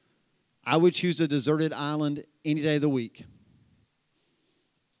 I would choose a deserted island any day of the week.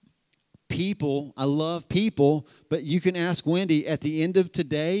 People, I love people, but you can ask Wendy at the end of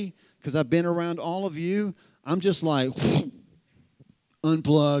today, because I've been around all of you, I'm just like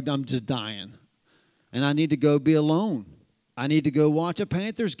unplugged. I'm just dying. And I need to go be alone. I need to go watch a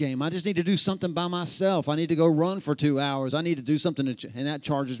Panthers game. I just need to do something by myself. I need to go run for 2 hours. I need to do something, and that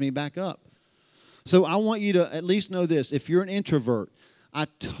charges me back up. So I want you to at least know this. If you're an introvert, I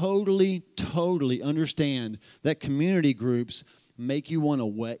totally understand that community groups make you want to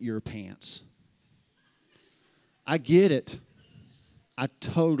wet your pants. I get it. I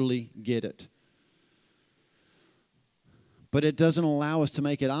totally get it. but it doesn't allow us to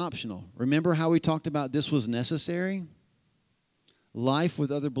make it optional. Remember how we talked about this was necessary? Life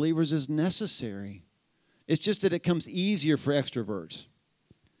with other believers is necessary. It's just that it comes easier for extroverts.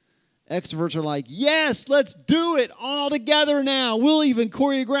 Extroverts are like, yes, let's do it all together now. We'll even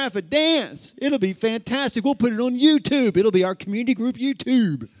choreograph a dance. It'll be fantastic. We'll put it on YouTube. It'll be our community group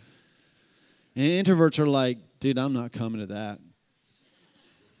YouTube. And introverts are like, dude, I'm not coming to that.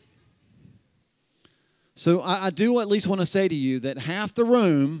 So I do at least want to say to you that half the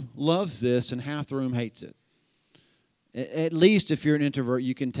room loves this and half the room hates it. At least if you're an introvert,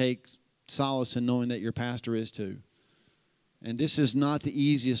 you can take solace in knowing that your pastor is too. And this is not the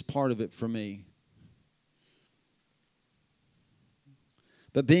easiest part of it for me.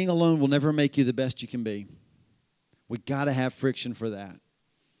 But being alone will never make you the best you can be. We got to have friction for that.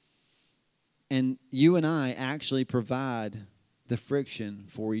 And you and I actually provide the friction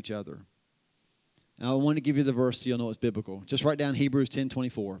for each other. Now, I want to give you the verse so you'll know it's biblical. Just write down Hebrews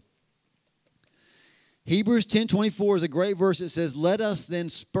 10:24. Hebrews 10:24 is a great verse. It says, let us then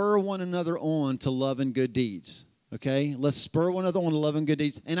spur one another on to love and good deeds. Okay? Let's spur one another on to love and good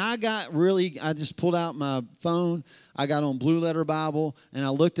deeds. And I just pulled out my phone. I got on Blue Letter Bible, and I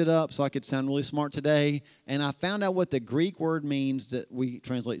looked it up so I could sound really smart today. And I found out what the Greek word means that we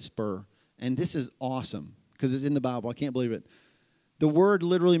translate spur. And this is awesome because it's in the Bible. I can't believe it. The word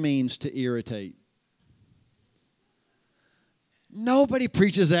literally means to irritate. Nobody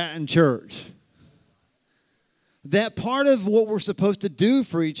preaches that in church. That part of what we're supposed to do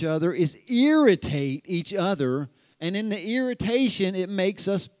for each other is irritate each other. And in the irritation, it makes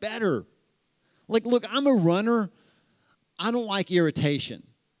us better. Like, look, I'm a runner. I don't like irritation.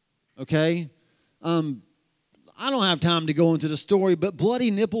 Okay? I don't have time to go into the story, but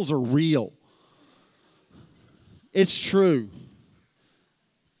bloody nipples are real. It's true.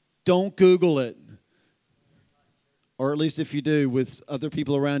 Don't Google it. Or at least if you do with other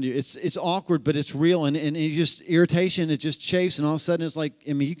people around you. It's awkward, but it's real. And it just, irritation, it just chafes. And all of a sudden it's like,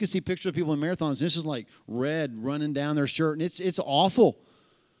 I mean, you can see pictures of people in marathons. And this is like red running down their shirt. And it's awful.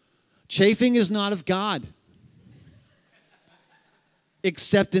 Chafing is not of God.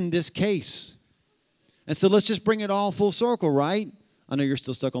 Except in this case. And so let's just bring it all full circle, right? I know you're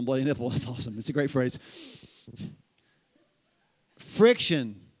still stuck on bloody nipple. That's awesome. It's a great phrase.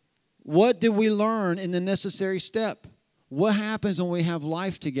 Friction. What did we learn in the necessary step? What happens when we have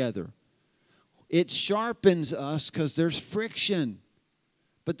life together? It sharpens us because there's friction.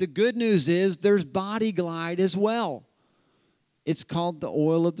 But the good news is there's body glide as well. It's called the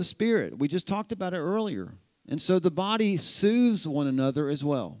oil of the Spirit. We just talked about it earlier. And so the body soothes one another as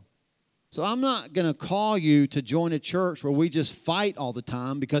well. So I'm not going to call you to join a church where we just fight all the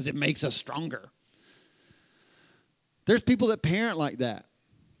time because it makes us stronger. There's people that parent like that.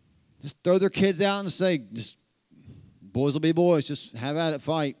 Just throw their kids out and say, just boys will be boys. Just have at it,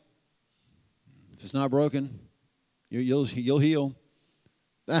 fight. If it's not broken, you'll heal.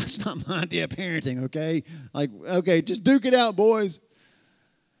 That's not my idea of parenting, okay? Like, okay, just duke it out, boys.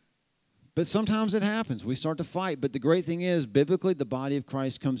 But sometimes it happens. We start to fight. But the great thing is, biblically, the body of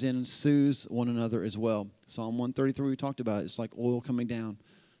Christ comes in and soothes one another as well. Psalm 133, we talked about it. It's like oil coming down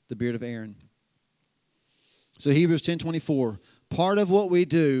the beard of Aaron. So Hebrews 10:24, part of what we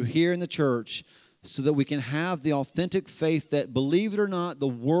do here in the church so that we can have the authentic faith that, believe it or not, the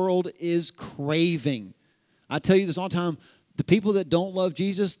world is craving. I tell you this all the time. The people that don't love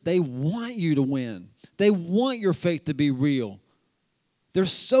Jesus, they want you to win. They want your faith to be real. They're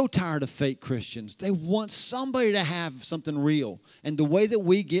so tired of fake Christians. They want somebody to have something real. And the way that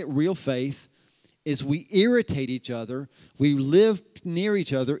we get real faith is we irritate each other. We live near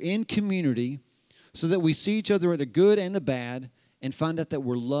each other in community so that we see each other at the good and the bad and find out that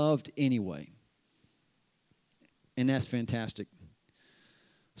we're loved anyway. And that's fantastic.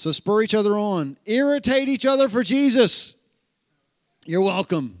 So spur each other on. Irritate each other for Jesus. You're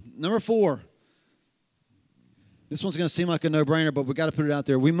welcome. Number 4. This one's going to seem like a no-brainer, but we've got to put it out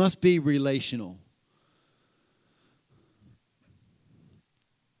there. We must be relational.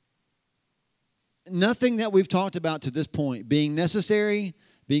 Nothing that we've talked about to this point, being necessary,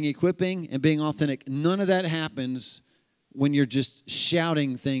 being equipping, and being authentic, none of that happens when you're just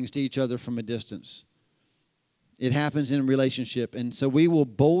shouting things to each other from a distance. It happens in a relationship. And so we will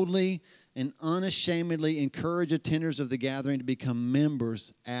boldly and unashamedly encourage attenders of the gathering to become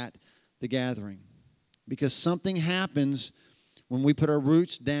members at the gathering. Because something happens when we put our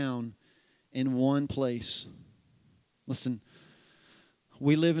roots down in one place. Listen,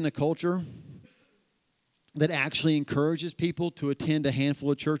 we live in a culture that actually encourages people to attend a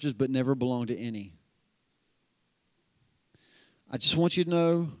handful of churches but never belong to any. I just want you to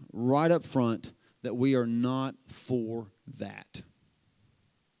know right up front, that we are not for that.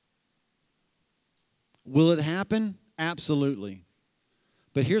 Will it happen? Absolutely.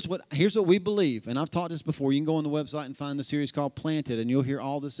 But here's what we believe, and I've taught this before. You can go on the website and find the series called Planted, and you'll hear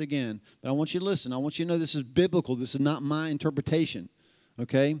all this again. But I want you to listen. I want you to know this is biblical. This is not my interpretation.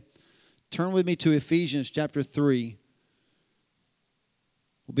 Okay? Turn with me to Ephesians chapter 3.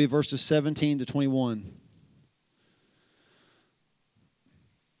 Will be verses 17 to 21.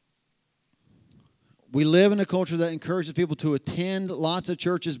 We live in a culture that encourages people to attend lots of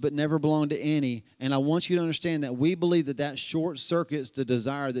churches but never belong to any. And I want you to understand that we believe that short circuits the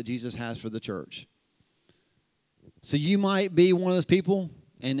desire that Jesus has for the church. So you might be one of those people,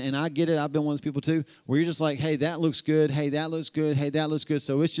 and I get it, I've been one of those people too, where you're just like, hey, that looks good, hey, that looks good, hey, that looks good.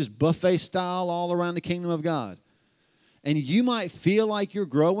 So it's just buffet style all around the kingdom of God. And you might feel like you're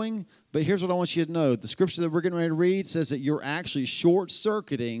growing, but here's what I want you to know. The scripture that we're getting ready to read says that you're actually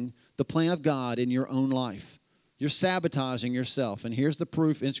short-circuiting the plan of God in your own life. You're sabotaging yourself. And here's the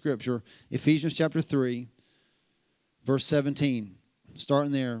proof in Scripture. Ephesians chapter 3, verse 17.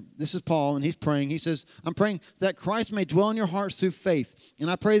 Starting there. This is Paul, and he's praying. He says, I'm praying that Christ may dwell in your hearts through faith. And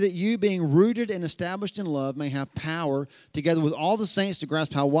I pray that you, being rooted and established in love, may have power, together with all the saints, to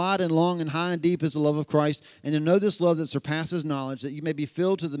grasp how wide and long and high and deep is the love of Christ, and to know this love that surpasses knowledge, that you may be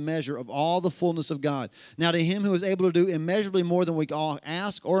filled to the measure of all the fullness of God. Now to him who is able to do immeasurably more than we all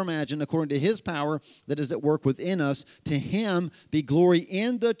ask or imagine, according to his power that is at work within us, to him be glory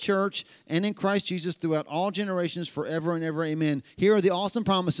in the church and in Christ Jesus throughout all generations, forever and ever. Amen. Here are the awesome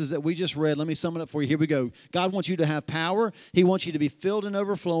promises that we just read. Let me sum it up for you. Here we go. God wants you to have power. He wants you to be filled and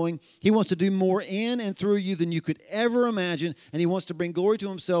overflowing. He wants to do more in and through you than you could ever imagine. And he wants to bring glory to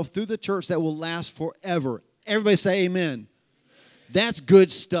himself through the church that will last forever. Everybody say amen. That's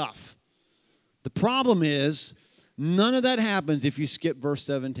good stuff. The problem is, none of that happens if you skip verse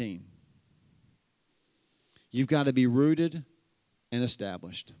 17. You've got to be rooted and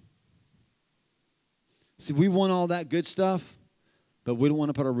established. See, we want all that good stuff, but we don't want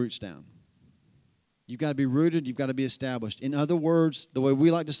to put our roots down. You've got to be rooted. You've got to be established. In other words, the way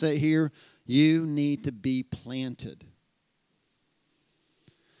we like to say it here, you need to be planted.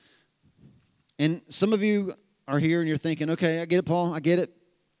 And some of you are here and you're thinking, okay, I get it, Paul. I get it.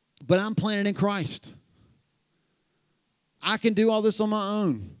 But I'm planted in Christ. I can do all this on my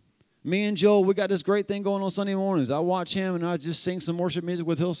own. Me and Joel, we got this great thing going on Sunday mornings. I watch him and I just sing some worship music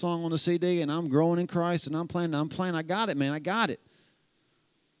with Hillsong on the CD, and I'm growing in Christ, and I'm playing. I got it, man. I got it.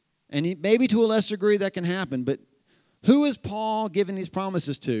 And maybe to a lesser degree that can happen, but who is Paul giving these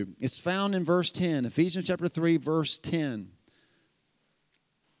promises to? It's found in verse 10, Ephesians chapter 3, verse 10.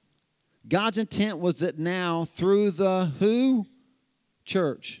 God's intent was that now through the who?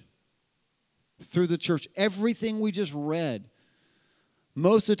 Church. Through the church. Everything we just read.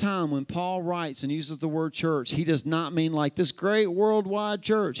 Most of the time when Paul writes and uses the word church, he does not mean like this great worldwide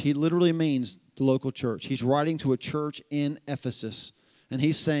church. He literally means the local church. He's writing to a church in Ephesus. And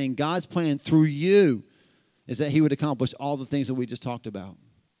he's saying God's plan through you is that he would accomplish all the things that we just talked about.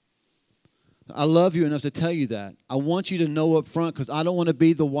 I love you enough to tell you that. I want you to know up front, because I don't want to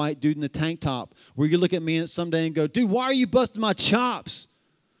be the white dude in the tank top where you look at me someday and go, dude, why are you busting my chops?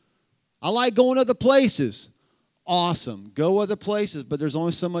 I like going other places. Awesome. Go other places, but there's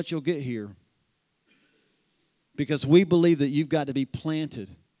only so much you'll get here. Because we believe that you've got to be planted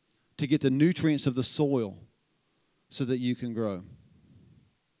to get the nutrients of the soil so that you can grow.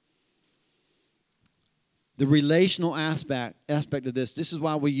 The relational aspect of this is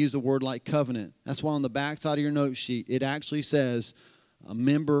why we use a word like covenant. That's why on the back side of your note sheet, it actually says a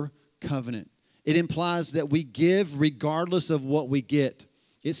member covenant. It implies that we give regardless of what we get.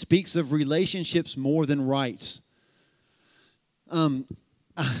 It speaks of relationships more than rights.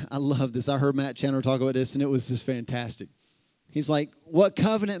 I love this. I heard Matt Chandler talk about this, and it was just fantastic. He's like, what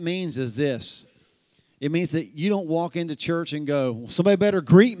covenant means is this. It means that you don't walk into church and go, well, somebody better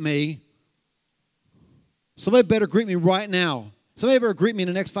greet me. Somebody better greet me right now. Somebody better greet me in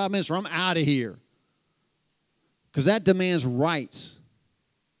the next 5 minutes or I'm out of here. Because that demands rights.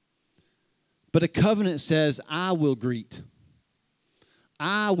 But a covenant says, I will greet.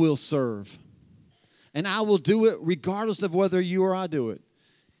 I will serve. And I will do it regardless of whether you or I do it.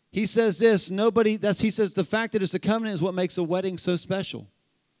 He says this, he says the fact that it's a covenant is what makes a wedding so special.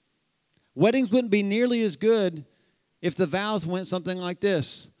 Weddings wouldn't be nearly as good if the vows went something like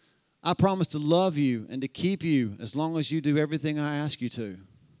this. I promise to love you and to keep you as long as you do everything I ask you to.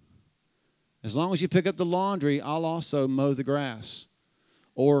 As long as you pick up the laundry, I'll also mow the grass.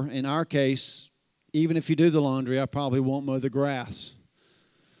 Or in our case, even if you do the laundry, I probably won't mow the grass.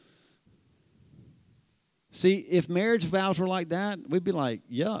 See, if marriage vows were like that, we'd be like,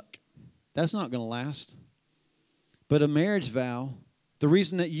 yuck. That's not going to last. But a marriage vow, the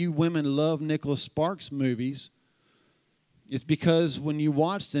reason that you women love Nicholas Sparks movies is because when you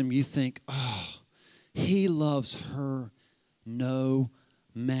watch them, you think, oh, he loves her no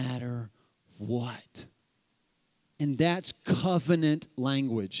matter what. And that's covenant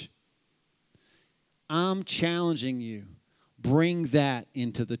language. I'm challenging you. Bring that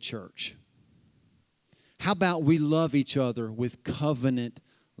into the church. How about we love each other with covenant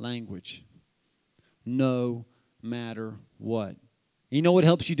language? No matter what. You know what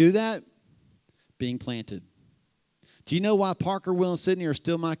helps you do that? Being planted. Do you know why Parker, Will, and Sydney are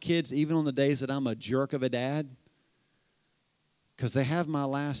still my kids even on the days that I'm a jerk of a dad? Because they have my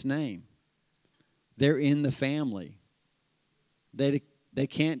last name. They're in the family. They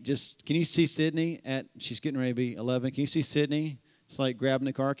can't just, can you see Sydney she's getting ready to be 11. Can you see Sydney? It's like grabbing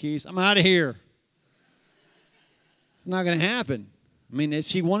the car keys. I'm out of here. It's not going to happen. I mean, if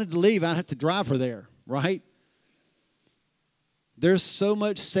she wanted to leave, I'd have to drive her there, right? There's so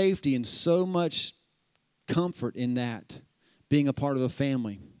much safety and so much comfort in that, being a part of a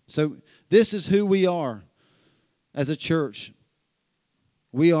family. So this is who we are as a church.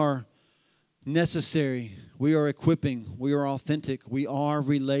 We are necessary. We are equipping. We are authentic. We are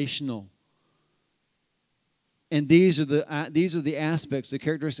relational. And these are the aspects, the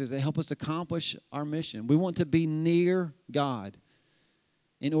characteristics that help us accomplish our mission. We want to be near God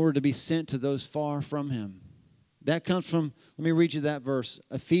in order to be sent to those far from Him. That comes from, let me read you that verse,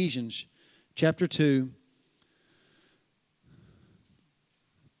 Ephesians chapter 2.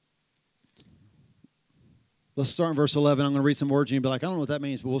 Let's start in verse 11. I'm going to read some words and you'll be like, I don't know what that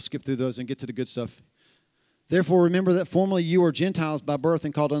means, but we'll skip through those and get to the good stuff. Therefore, remember that formerly you were Gentiles by birth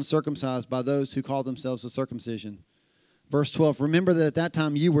and called uncircumcised by those who call themselves the circumcision. Verse 12, remember that at that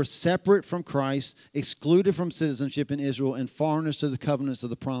time you were separate from Christ, excluded from citizenship in Israel, and foreigners to the covenants of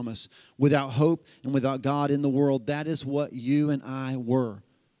the promise, without hope and without God in the world. That is what you and I were.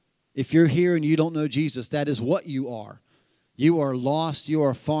 If you're here and you don't know Jesus, that is what you are. You are lost. You are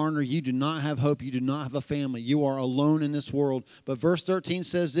a foreigner. You do not have hope. You do not have a family. You are alone in this world. But verse 13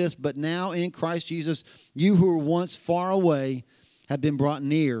 says this, but now in Christ Jesus, you who were once far away have been brought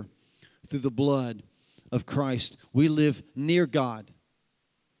near through the blood of Christ. We live near God.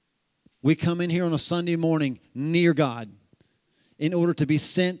 We come in here on a Sunday morning near God in order to be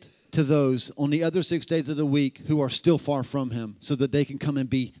sent to those on the other 6 days of the week who are still far from Him so that they can come and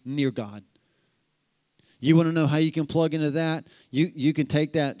be near God. You want to know how you can plug into that? You can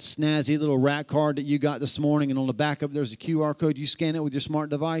take that snazzy little rat card that you got this morning, and on the back of there's a QR code. You scan it with your smart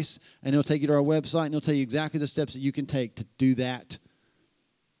device, and it'll take you to our website, and it'll tell you exactly the steps that you can take to do that.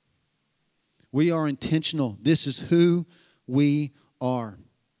 We are intentional. This is who we are.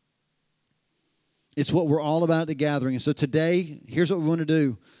 It's what we're all about at the gathering. And so today, here's what we want to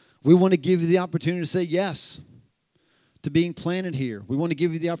do. We want to give you the opportunity to say yes to being planted here. We want to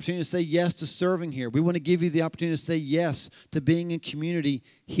give you the opportunity to say yes to serving here. We want to give you the opportunity to say yes to being in community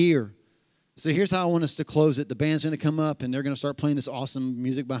here. So here's how I want us to close it. The band's going to come up, and they're going to start playing this awesome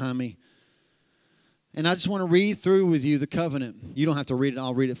music behind me. And I just want to read through with you the covenant. You don't have to read it.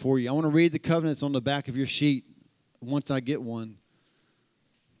 I'll read it for you. I want to read the covenants on the back of your sheet once I get one.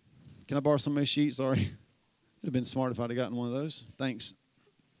 Can I borrow somebody's sheet? Sorry. It would have been smart if I'd have gotten one of those. Thanks.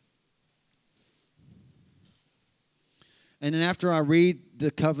 And then after I read the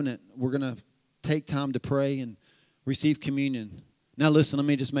covenant, we're going to take time to pray and receive communion. Now listen, let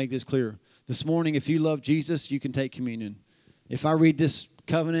me just make this clear. This morning, if you love Jesus, you can take communion. If I read this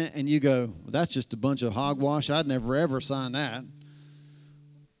covenant and you go, well, that's just a bunch of hogwash, I'd never ever sign that.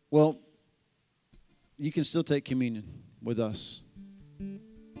 Well, you can still take communion with us.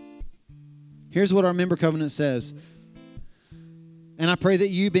 Here's what our member covenant says. And I pray that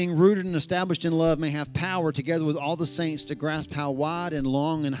you, being rooted and established in love, may have power together with all the saints to grasp how wide and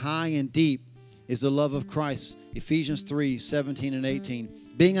long and high and deep is the love of Christ. Ephesians 3:17 and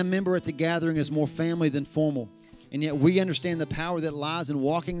 18. Being a member at the gathering is more family than formal. And yet we understand the power that lies in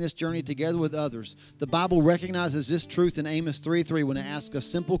walking this journey together with others. The Bible recognizes this truth in Amos 3:3 when it asks a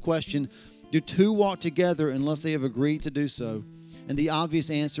simple question, do two walk together unless they have agreed to do so? And the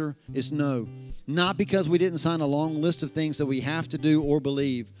obvious answer is no. Not because we didn't sign a long list of things that we have to do or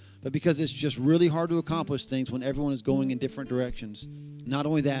believe, but because it's just really hard to accomplish things when everyone is going in different directions. Not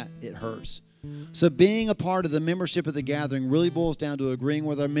only that, it hurts. So being a part of the membership of the gathering really boils down to agreeing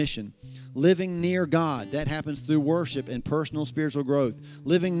with our mission. Living near God, that happens through worship and personal spiritual growth.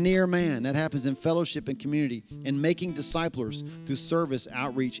 Living near man, that happens in fellowship and community. And making disciplers through service,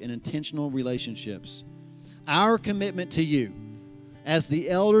 outreach, and intentional relationships. Our commitment to you as the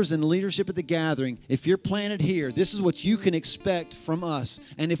elders and leadership at the gathering, if you're planted here, this is what you can expect from us.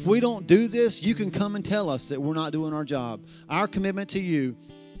 And if we don't do this, you can come and tell us that we're not doing our job. Our commitment to you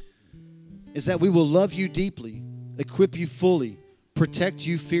is that we will love you deeply, equip you fully, protect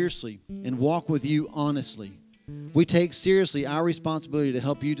you fiercely, and walk with you honestly. We take seriously our responsibility to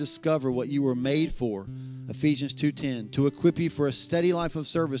help you discover what you were made for, Ephesians 2:10, to equip you for a steady life of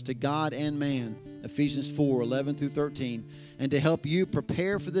service to God and man, Ephesians 4:11 through 13, and to help you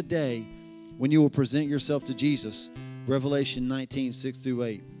prepare for the day when you will present yourself to Jesus, Revelation 19:6 through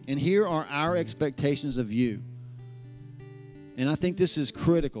 8. And here are our expectations of you. And I think this is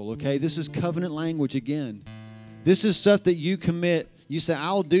critical, okay? This is covenant language again. This is stuff that you commit. You say,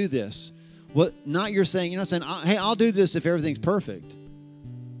 I'll do this. What? Not you're not saying, hey, I'll do this if everything's perfect.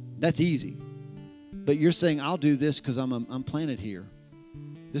 That's easy. But you're saying, I'll do this because I'm planted here.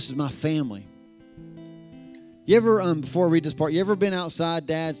 This is my family. You ever, before I read this part, you ever been outside,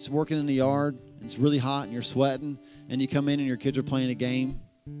 Dad's working in the yard, and it's really hot and you're sweating, and you come in and your kids are playing a game?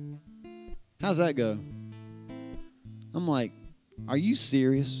 How's that go? I'm like, are you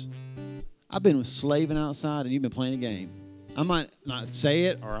serious? I've been slaving outside and you've been playing a game. I might not say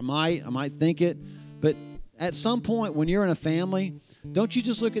it, or I might think it, but at some point when you're in a family, don't you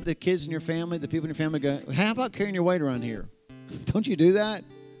just look at the kids in your family, the people in your family, go, how about carrying your weight around here? Don't you do that?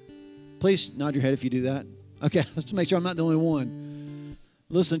 Please nod your head if you do that. Okay, just to make sure I'm not the only one.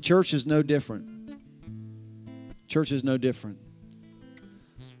 Listen, church is no different. Church is no different.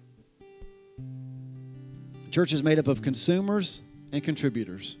 Church is made up of consumers and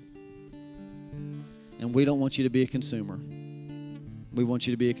contributors. And we don't want you to be a consumer. We want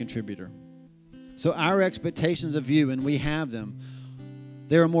you to be a contributor. So our expectations of you, and we have them,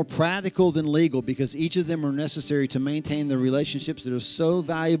 they are more practical than legal because each of them are necessary to maintain the relationships that are so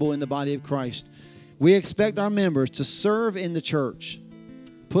valuable in the body of Christ. We expect our members to serve in the church.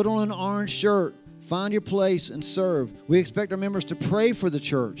 Put on an orange shirt, find your place, and serve. We expect our members to pray for the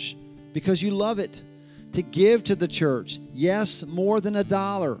church because you love it. To give to the church. Yes, more than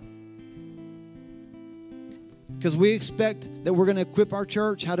 $1. Because we expect that we're going to equip our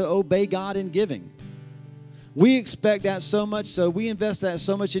church how to obey God in giving. We expect that so much so. We invest that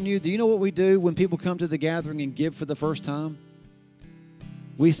so much in you. Do you know what we do when people come to the gathering and give for the first time?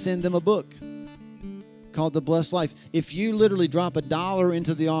 We send them a book called The Blessed Life. If you literally drop $1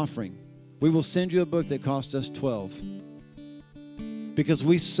 into the offering, we will send you a book that cost us $12. Because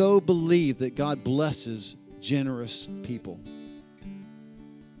we so believe that God blesses generous people.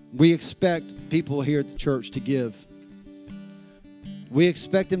 We expect people here at the church to give. We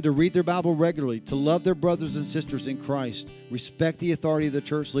expect them to read their Bible regularly, to love their brothers and sisters in Christ, respect the authority of the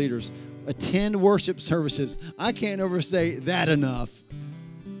church leaders, attend worship services. I can't overstate that enough.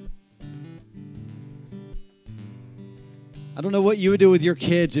 I don't know what you would do with your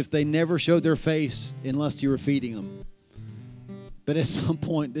kids if they never showed their face unless you were feeding them. But at some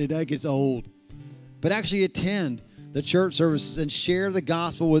point, that gets old. But actually attend the church services and share the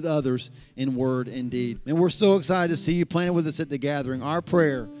gospel with others in word and deed. And we're so excited to see you planted with us at the gathering. Our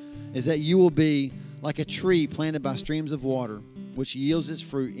prayer is that you will be like a tree planted by streams of water, which yields its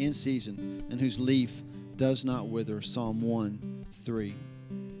fruit in season and whose leaf does not wither. Psalm 1:3.